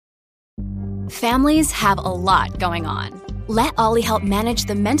Families have a lot going on. Let Ollie help manage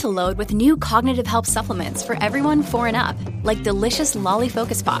the mental load with new cognitive help supplements for everyone 4 and up, like delicious Lolly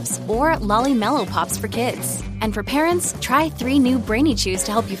Focus Pops or Lolly Mellow Pops for kids. And for parents, try 3 new Brainy Chews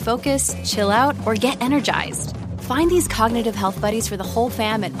to help you focus, chill out, or get energized. Find these cognitive health buddies for the whole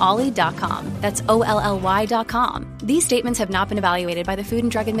fam at ollie.com. That's OLLY.com. These statements have not been evaluated by the Food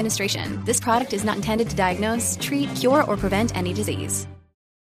and Drug Administration. This product is not intended to diagnose, treat, cure, or prevent any disease.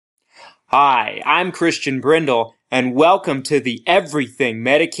 Hi, I'm Christian Brindle, and welcome to the Everything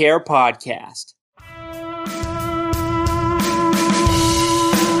Medicare podcast.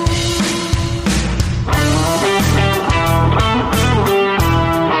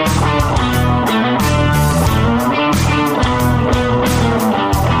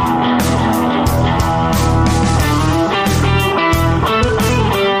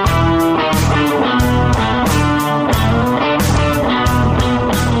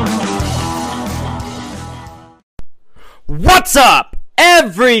 What's up,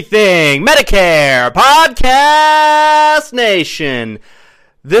 Everything Medicare Podcast Nation?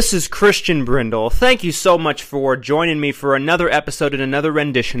 This is Christian Brindle. Thank you so much for joining me for another episode and another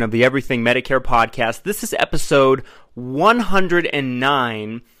rendition of the Everything Medicare Podcast. This is episode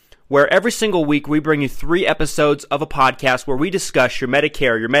 109, where every single week we bring you 3 episodes of a podcast where we discuss your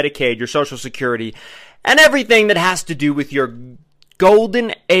Medicare, your Medicaid, your Social Security, and everything that has to do with your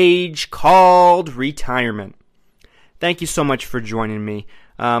golden age called retirement. Thank you so much for joining me.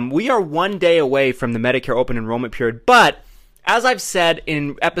 We are 1 day away from the Medicare Open Enrollment Period, but as I've said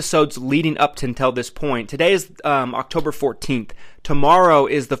in episodes leading up to until this point, today is October 14th. Tomorrow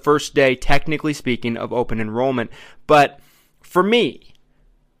is the first day, technically speaking, of open enrollment. But for me,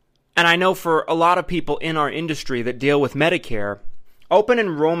 and I know for a lot of people in our industry that deal with Medicare, open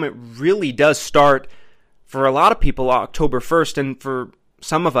enrollment really does start, for a lot of people, October 1st, and for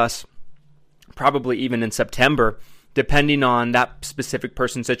some of us, probably even in September, depending on that specific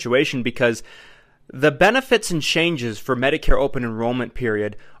person's situation, because the benefits and changes for Medicare Open Enrollment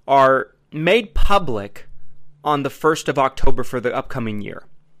Period are made public on the 1st of October for the upcoming year.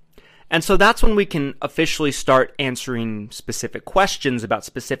 And so that's when we can officially start answering specific questions about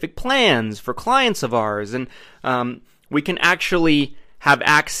specific plans for clients of ours, and we can actually have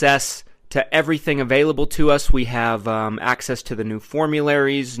access to everything available to us. We have access to the new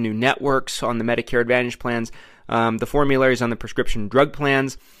formularies, new networks on the Medicare Advantage plans, the formularies on the prescription drug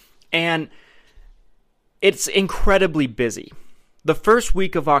plans, and it's incredibly busy. The first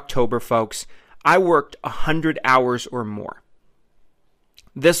week of October, folks, I worked 100 hours or more.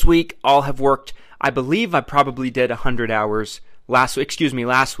 This week, I'll have worked, I believe I probably did 100 hours last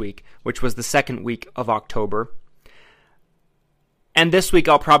week, which was the second week of October. And this week,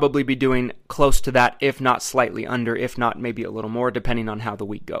 I'll probably be doing close to that, if not slightly under, if not maybe a little more, depending on how the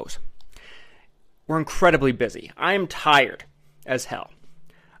week goes. We're incredibly busy. I am tired as hell.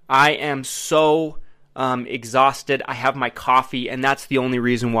 I am so exhausted. I have my coffee, and that's the only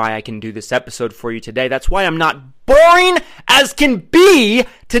reason why I can do this episode for you today. That's why I'm not boring as can be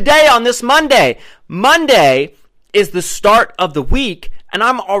today on this Monday. Monday is the start of the week, and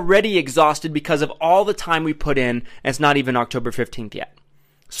I'm already exhausted because of all the time we put in, and it's not even October 15th yet.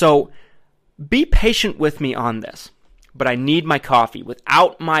 So be patient with me on this, but I need my coffee.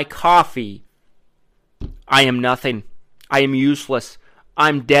 Without my coffee, I am nothing. I am useless.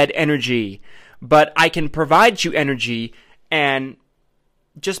 I'm dead energy. But I can provide you energy and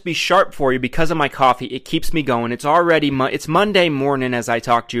just be sharp for you because of my coffee. It keeps me going. It's Monday morning as I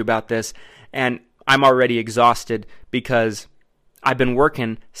talk to you about this, and I'm already exhausted because I've been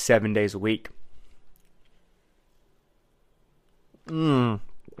working 7 days a week. Like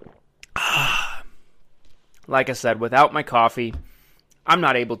I said, without my coffee, I'm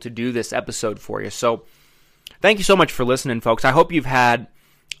not able to do this episode for you. So thank you so much for listening, folks. I hope you've had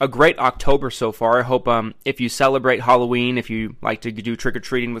a great October so far. I hope if you celebrate Halloween, if you like to do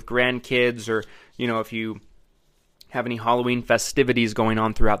trick-or-treating with grandkids, or if you have any Halloween festivities going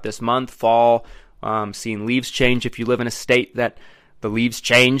on throughout this month, fall, seeing leaves change if you live in a state that the leaves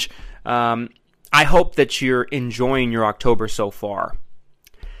change. I hope that you're enjoying your October so far.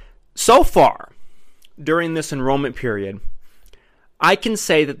 So far, during this enrollment period, I can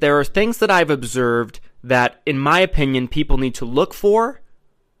say that there are things that I've observed that, in my opinion, people need to look for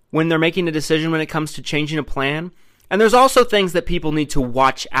when they're making a decision when it comes to changing a plan. And there's also things that people need to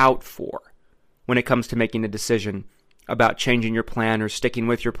watch out for when it comes to making a decision about changing your plan or sticking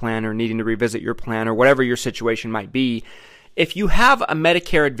with your plan or needing to revisit your plan or whatever your situation might be. If you have a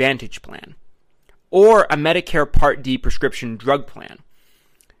Medicare Advantage plan or a Medicare Part D prescription drug plan,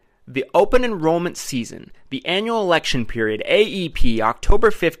 the open enrollment season, the annual election period, AEP, October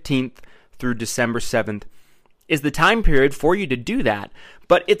 15th through December 7th is the time period for you to do that.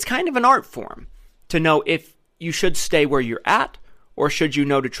 But it's kind of an art form to know if you should stay where you're at or should you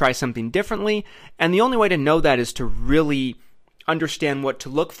know to try something differently. And the only way to know that is to really understand what to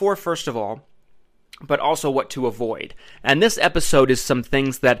look for, first of all, but also what to avoid. And this episode is some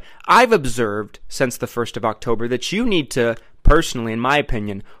things that I've observed since the 1st of October that you need to, personally, in my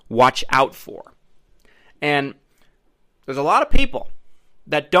opinion, watch out for. And there's a lot of people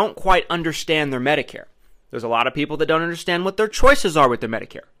that don't quite understand their Medicare. There's a lot of people that don't understand what their choices are with their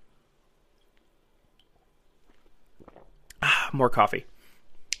Medicare. More coffee.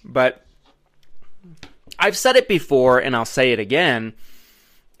 But I've said it before, and I'll say it again.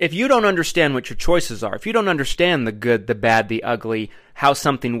 If you don't understand what your choices are, if you don't understand the good, the bad, the ugly, how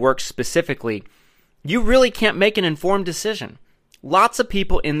something works specifically, you really can't make an informed decision. Lots of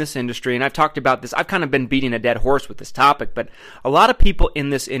people in this industry, and I've talked about this, I've kind of been beating a dead horse with this topic, but a lot of people in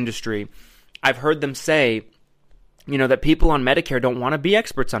this industry, I've heard them say, that people on Medicare don't want to be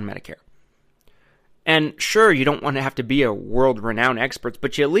experts on Medicare. And sure, you don't want to have to be a world-renowned expert,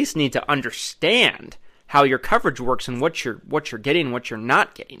 but you at least need to understand how your coverage works and what you're getting and what you're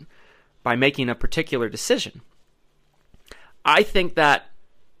not getting by making a particular decision. I think that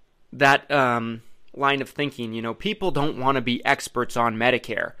line of thinking, people don't want to be experts on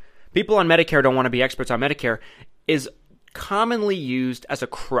Medicare. People on Medicare don't want to be experts on Medicare is commonly used as a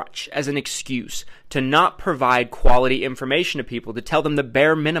crutch, as an excuse to not provide quality information to people, to tell them the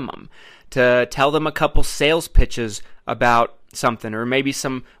bare minimum, to tell them a couple sales pitches about something, or maybe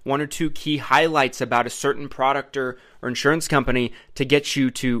one or two key highlights about a certain product or insurance company to get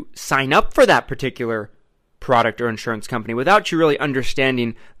you to sign up for that particular product or insurance company without you really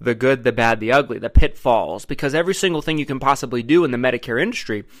understanding the good, the bad, the ugly, the pitfalls, because every single thing you can possibly do in the Medicare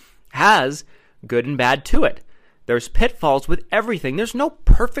industry has good and bad to it. There's pitfalls with everything. There's no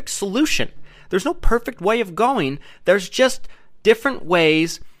perfect solution. There's no perfect way of going. There's just different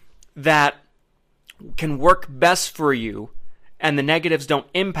ways that can work best for you, and the negatives don't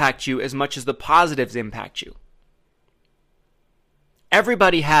impact you as much as the positives impact you.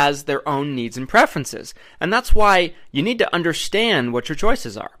 Everybody has their own needs and preferences, and that's why you need to understand what your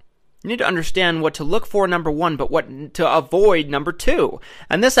choices are. You need to understand what to look for, number one, but what to avoid, number two.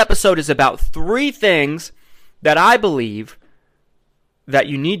 And this episode is about 3 things that I believe that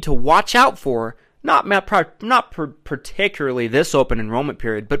you need to watch out for, not particularly this open enrollment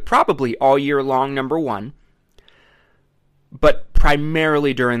period, but probably all year long, number one, but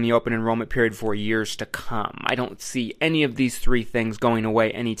primarily during the open enrollment period for years to come. I don't see any of these 3 things going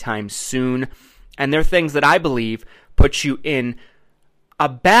away anytime soon, and they're things that I believe put you in a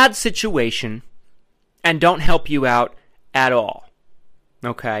bad situation and don't help you out at all.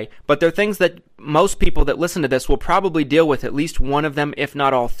 Okay? But they're things that most people that listen to this will probably deal with at least one of them, if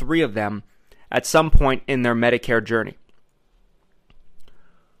not all 3 of them, at some point in their Medicare journey.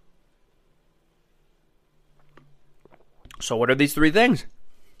 So what are these 3 things?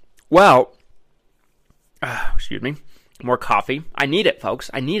 Well, more coffee. I need it, folks.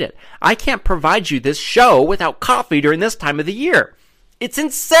 I need it. I can't provide you this show without coffee during this time of the year. It's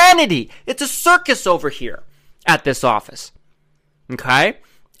insanity. It's a circus over here at this office. Okay?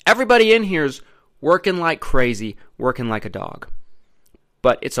 Everybody in here's working like crazy, working like a dog.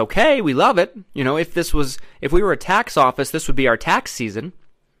 But it's okay. We love it. If we were a tax office, this would be our tax season.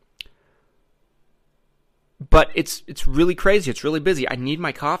 But it's really crazy. It's really busy. I need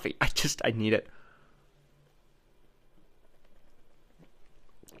my coffee. I need it.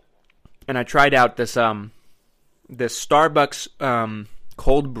 And I tried out this Starbucks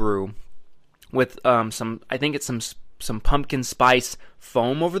cold brew with some pumpkin spice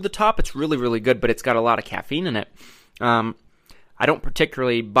foam over the top. It's really, really good, but it's got a lot of caffeine in it. I don't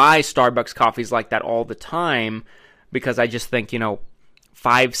particularly buy Starbucks coffees like that all the time because I just think, $5,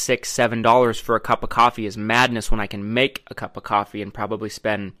 $6, $7 for a cup of coffee is madness when I can make a cup of coffee and probably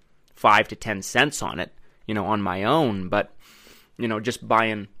spend 5 to 10 cents on it, on my own, but, just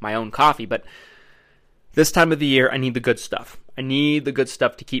buying my own coffee. But this time of the year, I need the good stuff. I need the good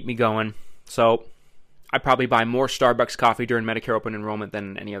stuff to keep me going. So I probably buy more Starbucks coffee during Medicare open enrollment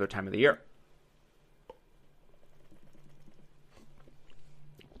than any other time of the year.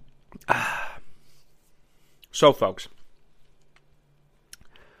 So, folks,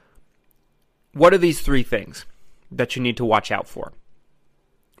 what are these 3 things that you need to watch out for?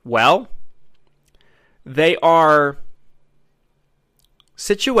 Well, they are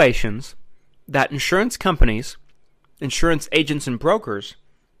situations that insurance companies, insurance agents and brokers,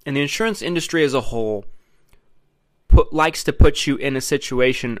 and the insurance industry as a whole likes to put you in a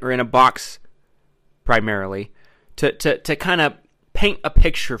situation or in a box primarily to kind of paint a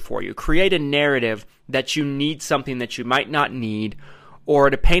picture for you, create a narrative that you need something that you might not need, or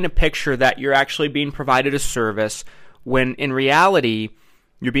to paint a picture that you're actually being provided a service when in reality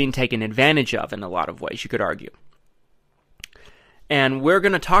you're being taken advantage of in a lot of ways, you could argue. And we're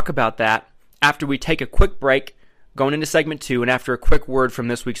going to talk about that after we take a quick break, going into segment 2, and after a quick word from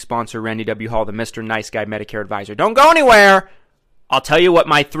this week's sponsor, Randy W. Hall, the Mr. Nice Guy Medicare Advisor. Don't go anywhere! I'll tell you what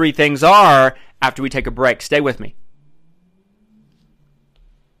my 3 things are after we take a break. Stay with me.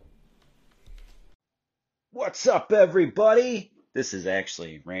 What's up, everybody? This is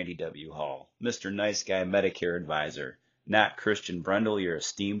actually Randy W. Hall, Mr. Nice Guy Medicare Advisor, not Christian Brendel, your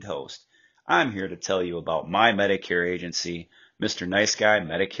esteemed host. I'm here to tell you about my Medicare agency, Mr. Nice Guy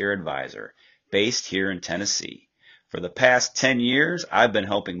Medicare Advisor, based here in Tennessee. For the past 10 years, I've been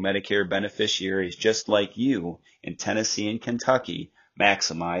helping Medicare beneficiaries just like you in Tennessee and Kentucky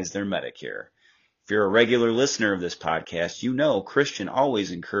maximize their Medicare. If you're a regular listener of this podcast, you know Christian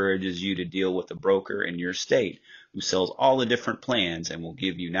always encourages you to deal with a broker in your state who sells all the different plans and will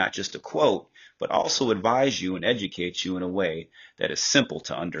give you not just a quote, but also advise you and educate you in a way that is simple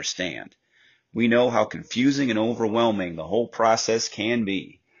to understand. We know how confusing and overwhelming the whole process can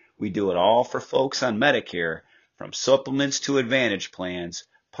be. We do it all for folks on Medicare, from supplements to Advantage plans,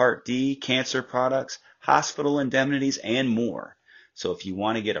 Part D, cancer products, hospital indemnities, and more. So if you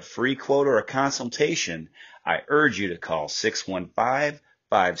want to get a free quote or a consultation, I urge you to call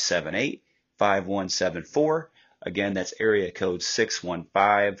 615-578-5174. Again, that's area code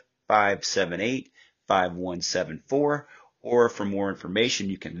 615-578-5174. Or for more information,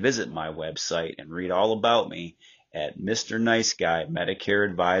 you can visit my website and read all about me at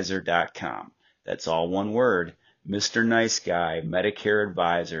MrNiceGuyMedicareAdvisor.com. That's all one word,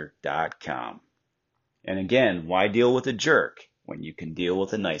 MrNiceGuyMedicareAdvisor.com. And again, why deal with a jerk when you can deal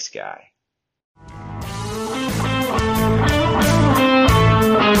with a nice guy?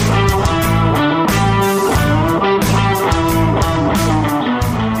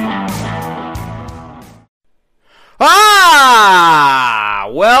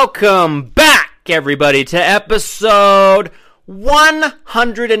 Welcome back, everybody, to episode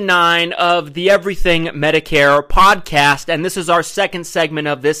 109 of the Everything Medicare podcast, and this is our second segment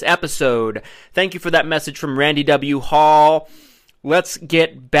of this episode. Thank you for that message from Randy W. Hall. Let's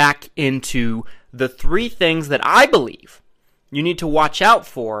get back into the 3 things that I believe you need to watch out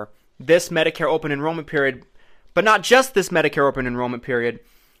for this Medicare Open Enrollment Period, but not just this Medicare Open Enrollment Period,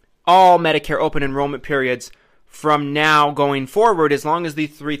 all Medicare Open Enrollment Periods from now going forward, as long as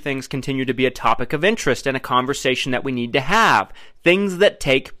these 3 things continue to be a topic of interest and a conversation that we need to have. Things that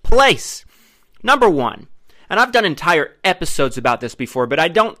take place. Number 1, and I've done entire episodes about this before, but I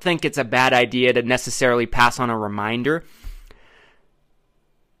don't think it's a bad idea to necessarily pass on a reminder.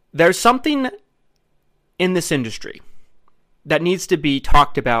 There's something in this industry that needs to be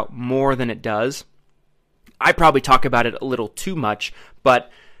talked about more than it does. I probably talk about it a little too much,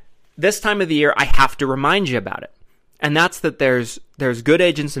 but this time of the year, I have to remind you about it. And that's that there's good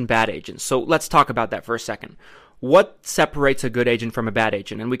agents and bad agents. So let's talk about that for a second. What separates a good agent from a bad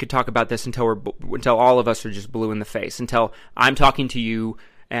agent? And we could talk about this until all of us are just blue in the face, until I'm talking to you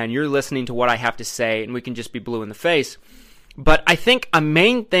and you're listening to what I have to say and we can just be blue in the face. But I think a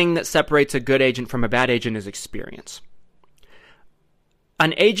main thing that separates a good agent from a bad agent is experience.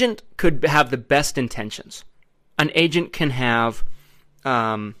 An agent could have the best intentions. An agent can have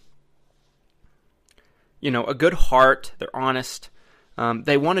a good heart. They're honest.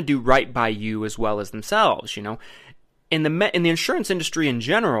 They want to do right by you as well as themselves. In the insurance industry in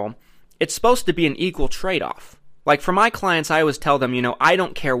general, it's supposed to be an equal trade-off. Like for my clients, I always tell them, I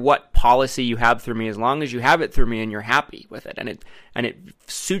don't care what policy you have through me, as long as you have it through me and you're happy with it and it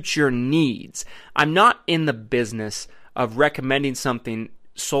suits your needs. I'm not in the business of recommending something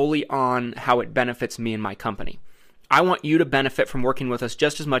solely on how it benefits me and my company. I want you to benefit from working with us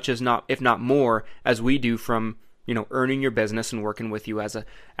just as much as if not more, as we do from, earning your business and working with you as a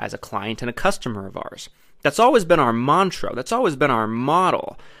client and a customer of ours. That's always been our mantra. That's always been our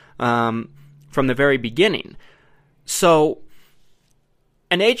model from the very beginning. So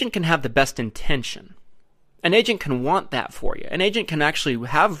an agent can have the best intention. An agent can want that for you. An agent can actually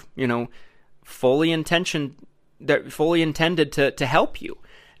have, fully intended to help you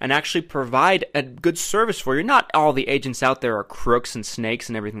and actually provide a good service for you. Not all the agents out there are crooks and snakes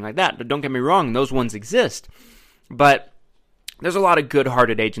and everything like that. But don't get me wrong, those ones exist. But there's a lot of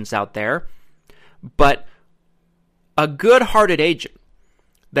good-hearted agents out there. But a good-hearted agent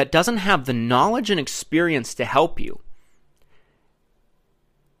that doesn't have the knowledge and experience to help you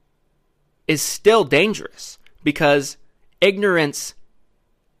is still dangerous, because ignorance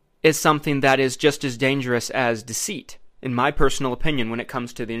is something that is just as dangerous as deceit in my personal opinion, when it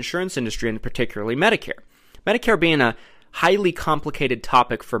comes to the insurance industry and particularly Medicare. Medicare being a highly complicated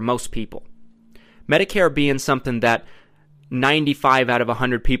topic for most people. Medicare being something that 95 out of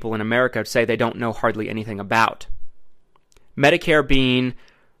 100 people in America say they don't know hardly anything about. Medicare being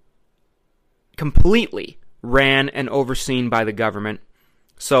completely ran and overseen by the government.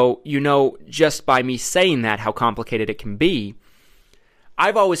 So, just by me saying that, how complicated it can be.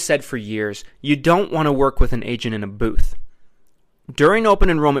 I've always said for years, you don't want to work with an agent in a booth. During open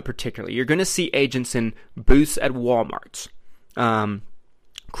enrollment particularly, you're going to see agents in booths at Walmarts,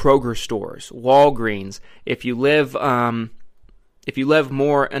 Kroger stores, Walgreens. If you live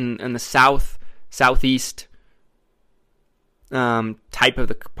more in the southeast type of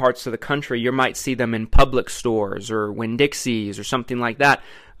the parts of the country, you might see them in Publix stores or Winn-Dixie's or something like that.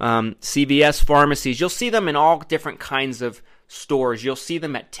 CVS pharmacies, you'll see them in all different kinds of stores. You'll see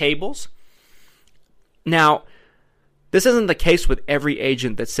them at tables. Now, this isn't the case with every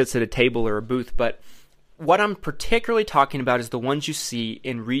agent that sits at a table or a booth, but what I'm particularly talking about is the ones you see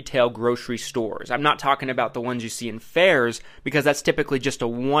in retail grocery stores. I'm not talking about the ones you see in fairs, because that's typically just a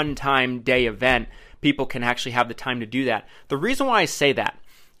one-time day event. People can actually have the time to do that. The reason why I say that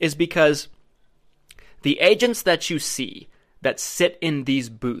is because the agents that you see that sit in these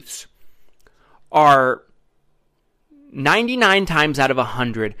booths are 99 times out of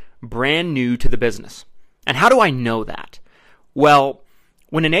 100 brand new to the business. And how do I know that? Well,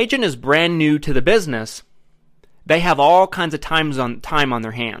 when an agent is brand new to the business, they have all kinds of time on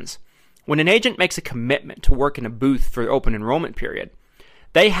their hands. When an agent makes a commitment to work in a booth for open enrollment period,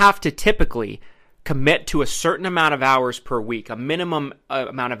 they have to typically commit to a certain amount of hours per week, a minimum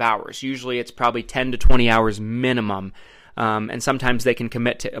amount of hours. Usually it's probably 10 to 20 hours minimum, and sometimes they can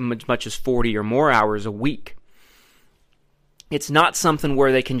commit to as much as 40 or more hours a week. It's not something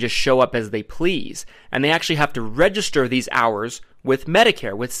where they can just show up as they please, and they actually have to register these hours with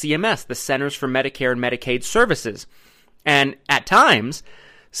Medicare, with CMS, the Centers for Medicare and Medicaid Services. And at times,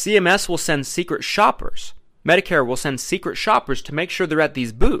 CMS will send secret shoppers. Medicare will send secret shoppers to make sure they're at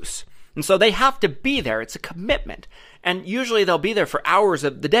these booths. And so they have to be there. It's a commitment. And usually they'll be there for hours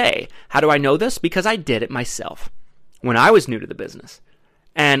of the day. How do I know this? Because I did it myself when I was new to the business.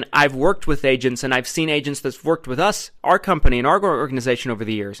 And I've worked with agents, and I've seen agents that's worked with us, our company, and our organization over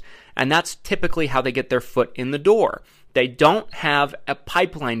the years. And that's typically how they get their foot in the door. They don't have a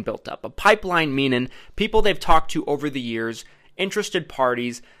pipeline built up. A pipeline meaning people they've talked to over the years, interested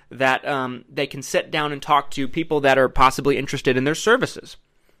parties that they can sit down and talk to, people that are possibly interested in their services.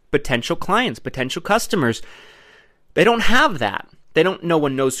 Potential clients, potential customers. They don't have that. No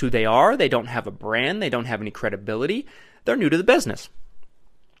one knows who they are. They don't have a brand. They don't have any credibility. They're new to the business.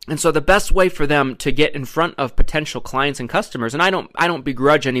 And so the best way for them to get in front of potential clients and customers, and I don't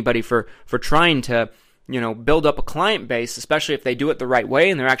begrudge anybody for trying to, build up a client base, especially if they do it the right way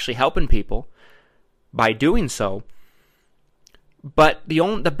and they're actually helping people by doing so. But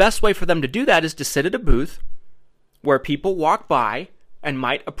the best way for them to do that is to sit at a booth where people walk by and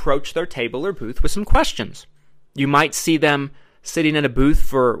might approach their table or booth with some questions. You might see them sitting at a booth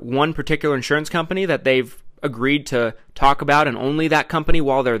for one particular insurance company that they've agreed to talk about, and only that company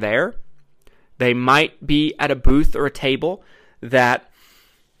while they're there. They might be at a booth or a table that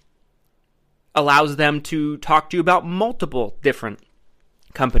allows them to talk to you about multiple different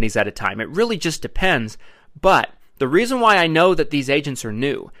companies at a time. It really just depends. But the reason why I know that these agents are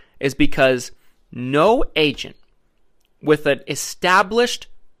new is because no agent with an established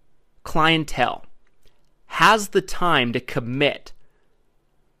clientele has the time to commit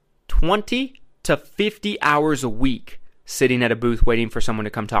 20 to 50 hours a week sitting at a booth waiting for someone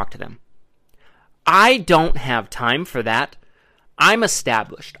to come talk to them. I don't have time for that. I'm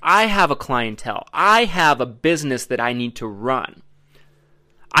established. I have a clientele. I have a business that I need to run.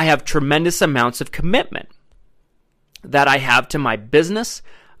 I have tremendous amounts of commitment that I have to my business.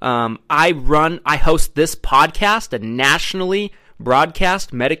 I host this podcast, a nationally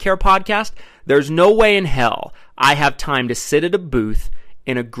broadcast Medicare podcast. There's no way in hell I have time to sit at a booth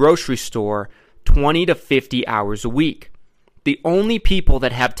in a grocery store 20 to 50 hours a week. The only people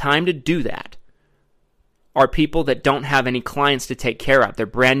that have time to do that are people that don't have any clients to take care of. They're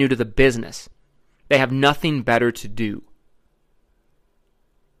brand new to the business. They have nothing better to do.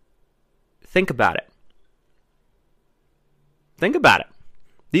 Think about it. Think about it.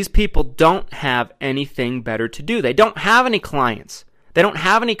 These people don't have anything better to do. They don't have any clients. They don't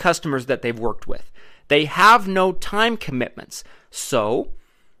have any customers that they've worked with. They have no time commitments. So,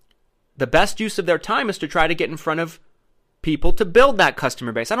 the best use of their time is to try to get in front of people to build that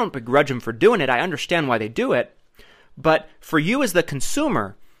customer base. I don't begrudge them for doing it. I understand why they do it. But for you as the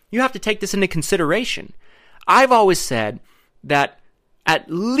consumer, you have to take this into consideration. I've always said that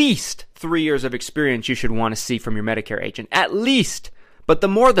at least 3 years of experience you should want to see from your Medicare agent. At least. But the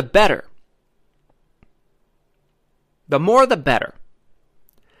more the better. The more the better.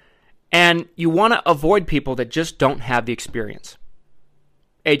 And you want to avoid people that just don't have the experience.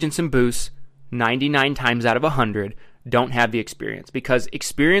 Agents and booths, 99 times out of 100, don't have the experience. Because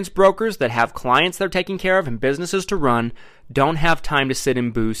experienced brokers that have clients they're taking care of and businesses to run don't have time to sit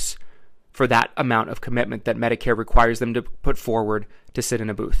in booths for that amount of commitment that Medicare requires them to put forward to sit in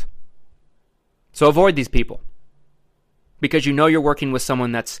a booth. So avoid these people. Because you know you're working with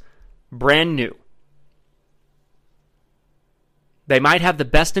someone that's brand new. They might have the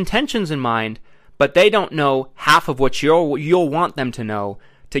best intentions in mind, but they don't know half of what you'll want them to know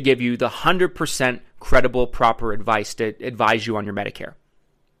to give you the 100% credible, proper advice to advise you on your Medicare.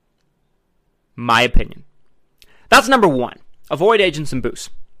 My opinion. That's number one. Avoid agents and booths.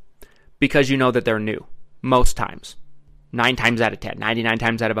 Because you know that they're new. Most times. 9 times out of 10. 99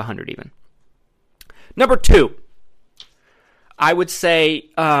 times out of 100 even. Number two. I would say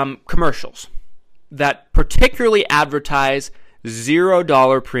commercials that particularly advertise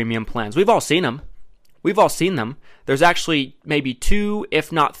 $0 premium plans. We've all seen them. We've all seen them. There's actually maybe 2,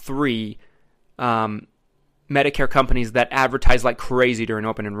 if not 3, Medicare companies that advertise like crazy during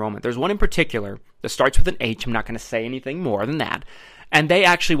open enrollment. There's one in particular that starts with an H. I'm not going to say anything more than that. And they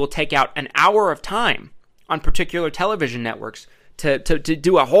actually will take out an hour of time on particular television networks to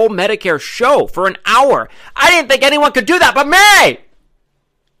do a whole Medicare show for an hour. I didn't think anyone could do that but me!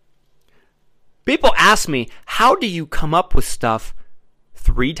 People ask me, how do you come up with stuff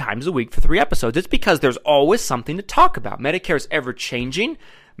 3 times a week for 3 episodes? It's because there's always something to talk about. Medicare is ever changing.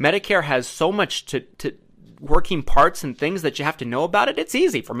 Medicare has so much to working parts and things that you have to know about it. It's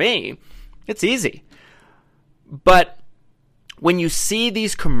easy for me. It's easy. But when you see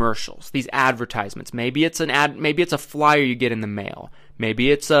these commercials, these advertisements, maybe it's a flyer you get in the mail.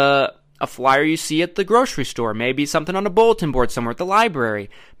 Maybe it's a flyer you see at the grocery store. Maybe something on a bulletin board somewhere at the library.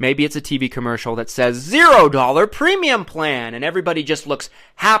 Maybe it's a TV commercial that says $0 premium plan, and everybody just looks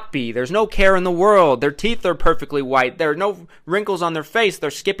happy. There's no care in the world. Their teeth are perfectly white. There are no wrinkles on their face. They're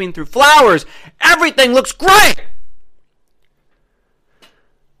skipping through flowers. Everything looks great!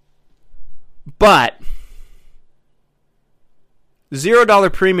 But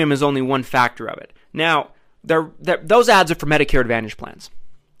 $0 premium is only one factor of it. Now, those ads are for Medicare Advantage plans.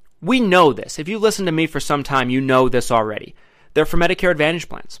 We know this. If you listen to me for some time, you know this already. They're for Medicare Advantage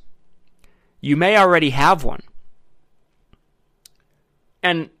plans. You may already have one.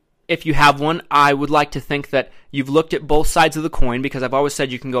 And if you have one, I would like to think that you've looked at both sides of the coin, because I've always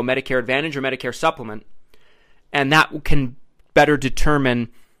said you can go Medicare Advantage or Medicare Supplement, and that can better determine,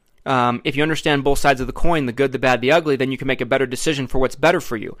 if you understand both sides of the coin, the good, the bad, the ugly, then you can make a better decision for what's better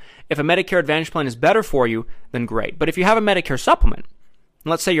for you. If a Medicare Advantage plan is better for you, then great. But if you have a Medicare Supplement,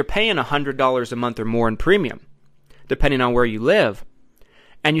 let's say you're paying $100 a month or more in premium, depending on where you live,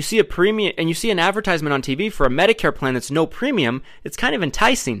 and you see a premium, and you see an advertisement on TV for a Medicare plan that's no premium, it's kind of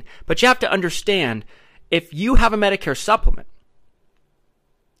enticing. But you have to understand, if you have a Medicare Supplement,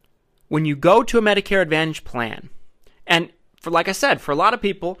 when you go to a Medicare Advantage plan, and like I said, for a lot of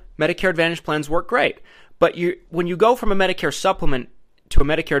people, Medicare Advantage plans work great. But when you go from a Medicare Supplement to a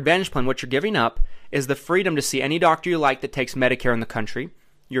Medicare Advantage plan, what you're giving up is the freedom to see any doctor you like that takes Medicare in the country.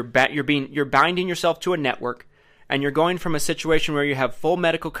 You're binding yourself to a network, and you're going from a situation where you have full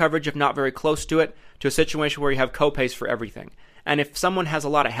medical coverage, if not very close to it, to a situation where you have co-pays for everything. And if someone has a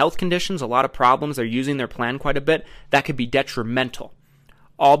lot of health conditions, a lot of problems, they're using their plan quite a bit, that could be detrimental.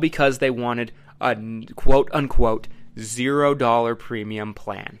 All because they wanted a quote-unquote $0 premium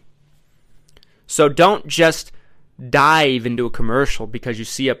plan. So don't just dive into a commercial because you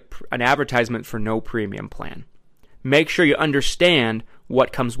see an advertisement for no premium plan. Make sure you understand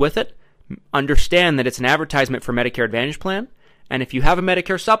what comes with it. Understand that it's an advertisement for Medicare Advantage plan. And if you have a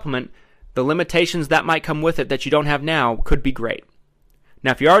Medicare Supplement, the limitations that might come with it that you don't have now could be great.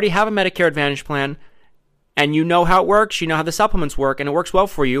 Now, if you already have a Medicare Advantage plan and you know how it works, you know how the supplements work, and it works well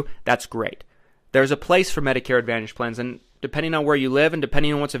for you, that's great. There's a place for Medicare Advantage plans, and depending on where you live and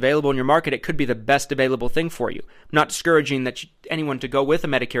depending on what's available in your market, it could be the best available thing for you. I'm not discouraging anyone to go with a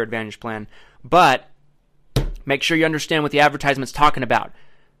Medicare Advantage plan, but make sure you understand what the advertisement's talking about.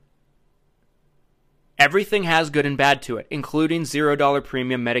 Everything has good and bad to it, including $0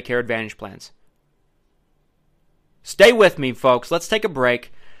 premium Medicare Advantage plans. Stay with me, folks. Let's take a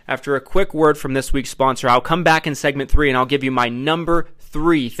break. After a quick word from this week's sponsor, I'll come back in segment 3 and I'll give you my number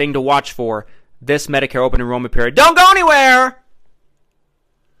 3 thing to watch for this Medicare open enrollment period. Don't go anywhere!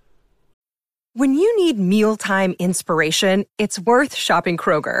 When you need mealtime inspiration, it's worth shopping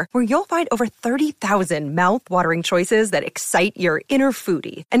Kroger, where you'll find over 30,000 mouth-watering choices that excite your inner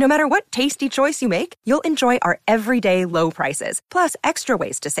foodie. And no matter what tasty choice you make, you'll enjoy our everyday low prices, plus extra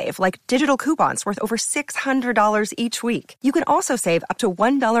ways to save, like digital coupons worth over $600 each week. You can also save up to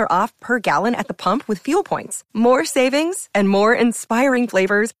 $1 off per gallon at the pump with fuel points. More savings and more inspiring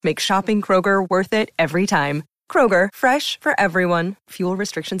flavors make shopping Kroger worth it every time. Kroger, fresh for everyone. Fuel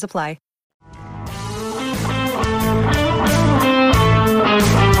restrictions apply.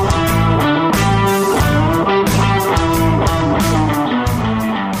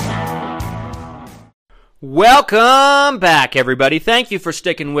 Welcome back, everybody. Thank you for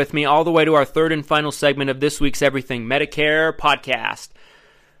sticking with me all the way to our third and final segment of this week's Everything Medicare podcast.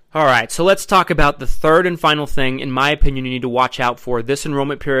 All right, so let's talk about the third and final thing, in my opinion, you need to watch out for this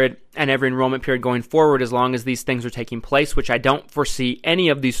enrollment period and every enrollment period going forward as long as these things are taking place, which I don't foresee any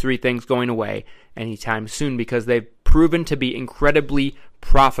of these three things going away anytime soon because they've proven to be incredibly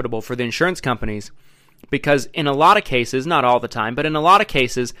profitable for the insurance companies because in a lot of cases, not all the time, but in a lot of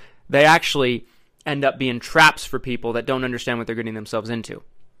cases, they actually end up being traps for people that don't understand what they're getting themselves into.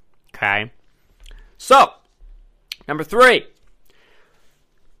 Okay? So, number 3.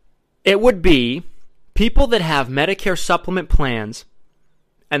 It would be people that have Medicare supplement plans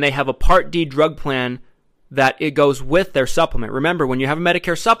and they have a Part D drug plan that it goes with their supplement. Remember, when you have a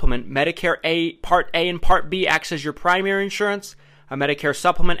Medicare supplement, Medicare Part A and Part B acts as your primary insurance. A Medicare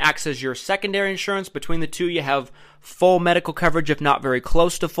supplement acts as your secondary insurance. Between the two, you have full medical coverage, if not very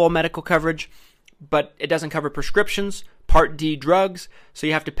close to full medical coverage. But it doesn't cover prescriptions, Part D drugs, so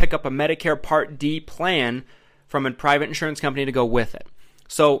you have to pick up a Medicare Part D plan from a private insurance company to go with it.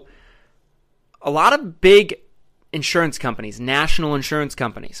 So a lot of big insurance companies, national insurance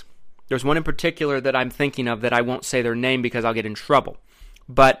companies, there's one in particular that I'm thinking of that I won't say their name because I'll get in trouble,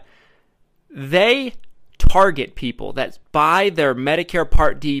 but they target people that buy their Medicare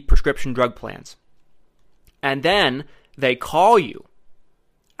Part D prescription drug plans, and then they call you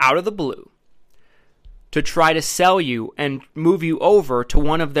out of the blue to try to sell you and move you over to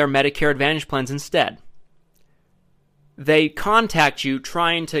one of their Medicare Advantage plans instead. They contact you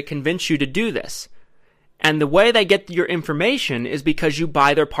trying to convince you to do this. And the way they get your information is because you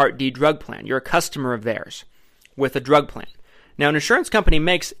buy their Part D drug plan. You're a customer of theirs with a drug plan. Now, an insurance company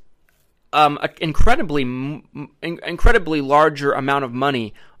makes an incredibly larger amount of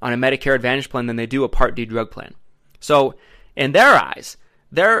money on a Medicare Advantage plan than they do a Part D drug plan. So, in their eyes,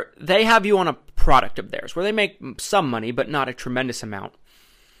 they have you on a product of theirs where they make some money but not a tremendous amount,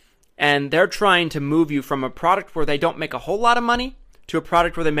 and they're trying to move you from a product where they don't make a whole lot of money to a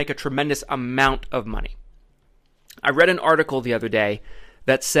product where they make a tremendous amount of money. I read an article the other day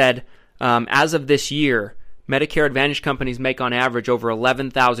that said as of this year, Medicare Advantage companies make on average over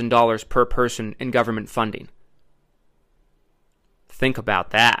 $11,000 per person in government funding. Think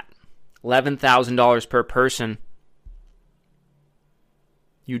about that. $11,000 per person.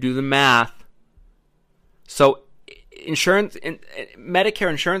 You do the math. So Medicare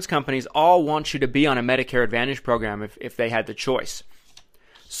insurance companies all want you to be on a Medicare Advantage program if they had the choice.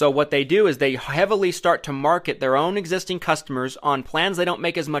 So what they do is they heavily start to market their own existing customers on plans they don't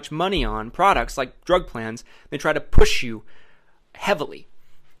make as much money on, products like drug plans. They try to push you heavily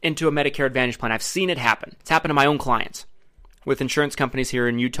into a Medicare Advantage plan. I've seen it happen. It's happened to my own clients with insurance companies here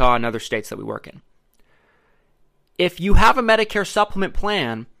in Utah and other states that we work in. If you have a Medicare supplement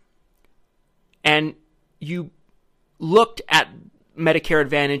plan and you looked at Medicare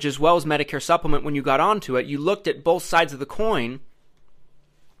Advantage as well as Medicare Supplement when you got onto it, you looked at both sides of the coin,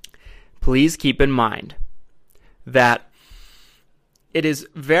 please keep in mind that it is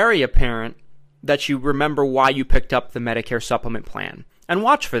very apparent that you remember why you picked up the Medicare Supplement plan. And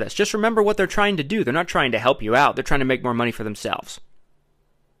watch for this. Just remember what they're trying to do. They're not trying to help you out. They're trying to make more money for themselves.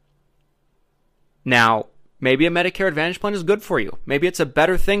 Now, maybe a Medicare Advantage plan is good for you. Maybe it's a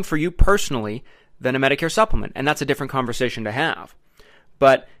better thing for you personally than a Medicare supplement, and that's a different conversation to have.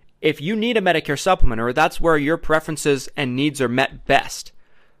 But if you need a Medicare supplement, or that's where your preferences and needs are met best,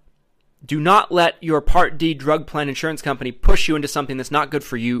 do not let your Part D drug plan insurance company push you into something that's not good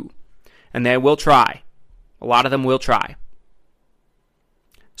for you. And they will try. A lot of them will try.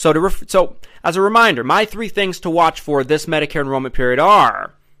 So as a reminder, my 3 things to watch for this Medicare enrollment period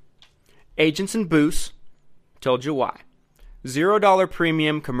are agents and booths, told you why, $0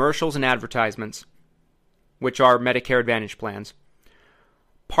 premium commercials and advertisements, which are Medicare Advantage plans,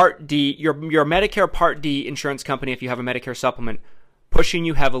 Part D, your Medicare Part D insurance company, if you have a Medicare supplement, pushing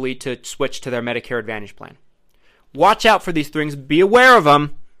you heavily to switch to their Medicare Advantage plan. Watch out for these things, be aware of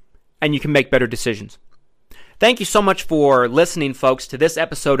them, and you can make better decisions. Thank you so much for listening, folks, to this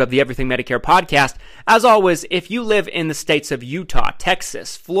episode of the Everything Medicare podcast. As always, if you live in the states of Utah,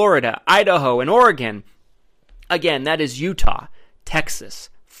 Texas, Florida, Idaho, and Oregon, again, that is Utah,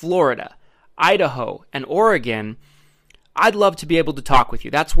 Texas, Florida, Idaho, and Oregon, I'd love to be able to talk with you.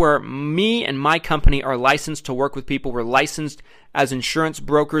 That's where me and my company are licensed to work with people. We're licensed as insurance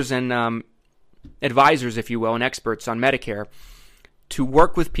brokers and advisors, if you will, and experts on Medicare to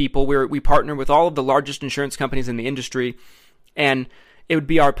work with people. We partner with all of the largest insurance companies in the industry, and it would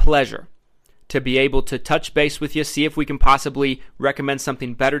be our pleasure to be able to touch base with you, see if we can possibly recommend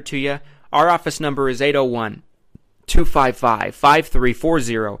something better to you. Our office number is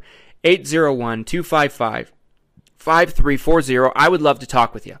 801-255-5340, 801-255-5340. I would love to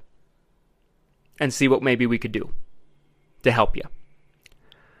talk with you and see what maybe we could do to help you.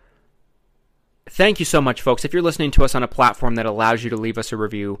 Thank you so much, folks. If you're listening to us on a platform that allows you to leave us a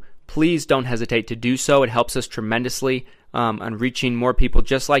review, please don't hesitate to do so. It helps us tremendously on reaching more people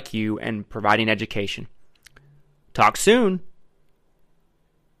just like you and providing education. Talk soon.